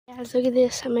Guys, look at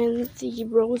this. I'm in the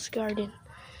rose garden.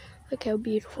 Look how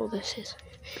beautiful this is.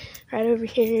 Right over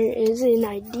here is an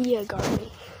idea garden.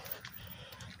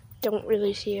 Don't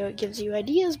really see how it gives you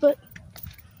ideas, but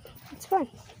it's fun.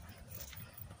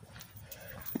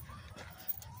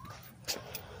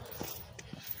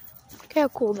 Look how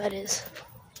cool that is.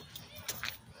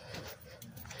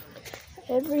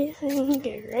 Everything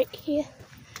is right here,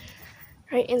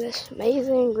 right in this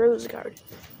amazing rose garden.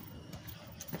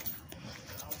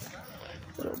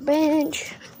 Little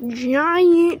bench,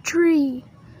 giant tree.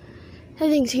 That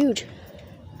thing's huge.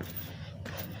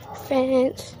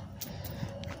 Fence.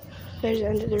 There's the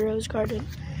end of the rose garden.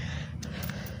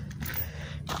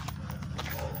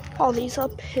 All these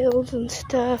up hills and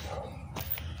stuff.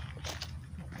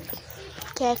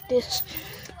 Cactus.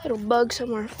 Little bug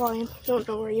somewhere flying. Don't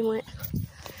know where he went.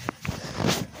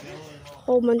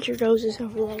 Whole bunch of roses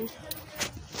over there.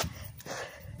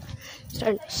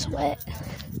 Starting to sweat.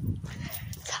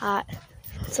 It's hot.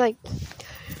 It's like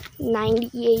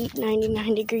 98,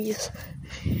 99 degrees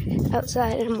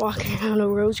outside, and I'm walking around a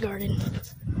rose garden.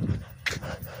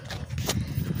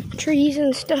 Trees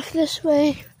and stuff this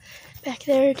way. Back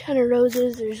there, a ton of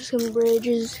roses. There's some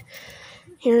bridges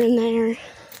here and there.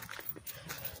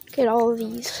 Look at all of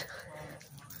these.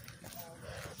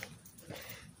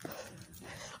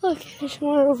 Look, there's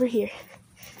more over here.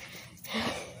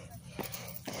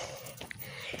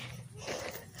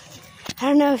 I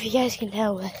don't know if you guys can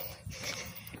tell, but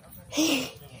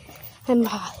I'm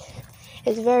hot.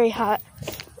 It's very hot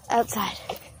outside.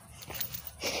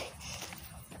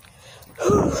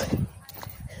 Whew.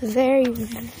 Very,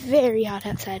 very hot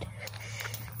outside.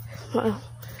 Well,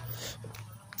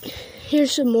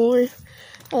 here's some more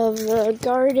of the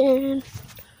garden.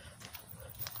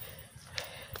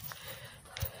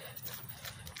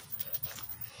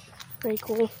 Very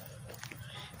cool.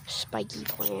 Spiky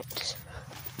plants.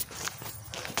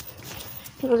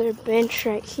 Another bench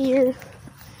right here.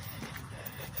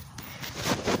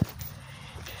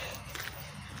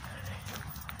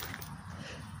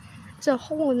 There's a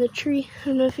hole in the tree. I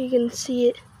don't know if you can see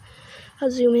it.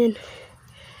 I'll zoom in.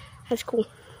 That's cool.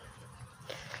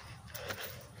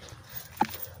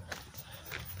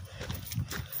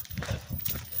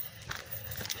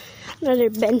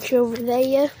 Another bench over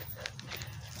there.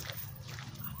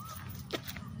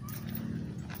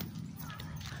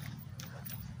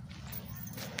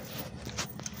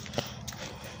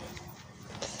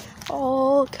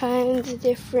 All kinds of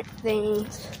different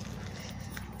things.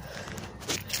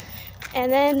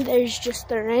 And then there's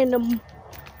just a random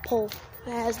pole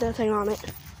that has nothing on it.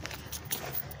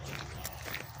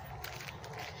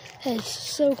 That is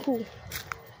so cool.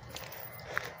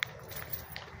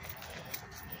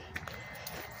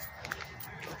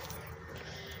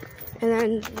 And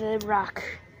then the rock.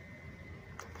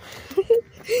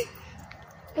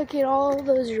 Look at all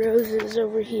those roses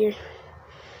over here.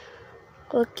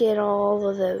 Look at all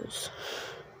of those.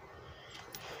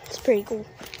 It's pretty cool.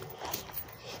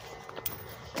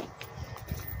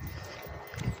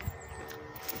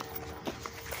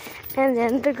 And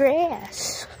then the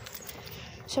grass.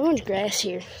 So much grass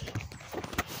here.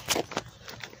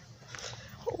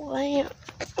 Lamp.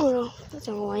 Oh no, that's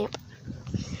not a lamp.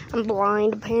 I'm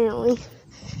blind apparently.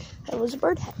 That was a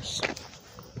birdhouse.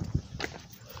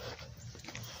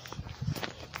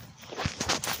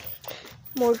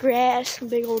 More grass, some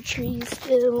big old trees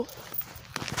still.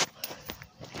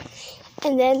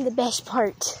 And then the best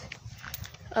part,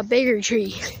 a bigger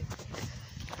tree.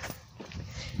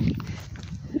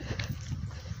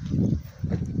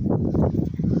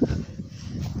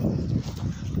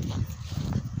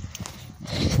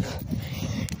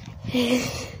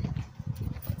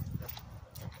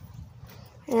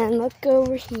 And look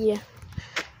over here.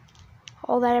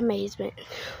 All that amazement.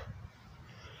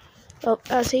 Well,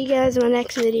 I'll see you guys in my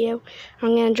next video. I'm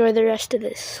going to enjoy the rest of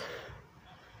this.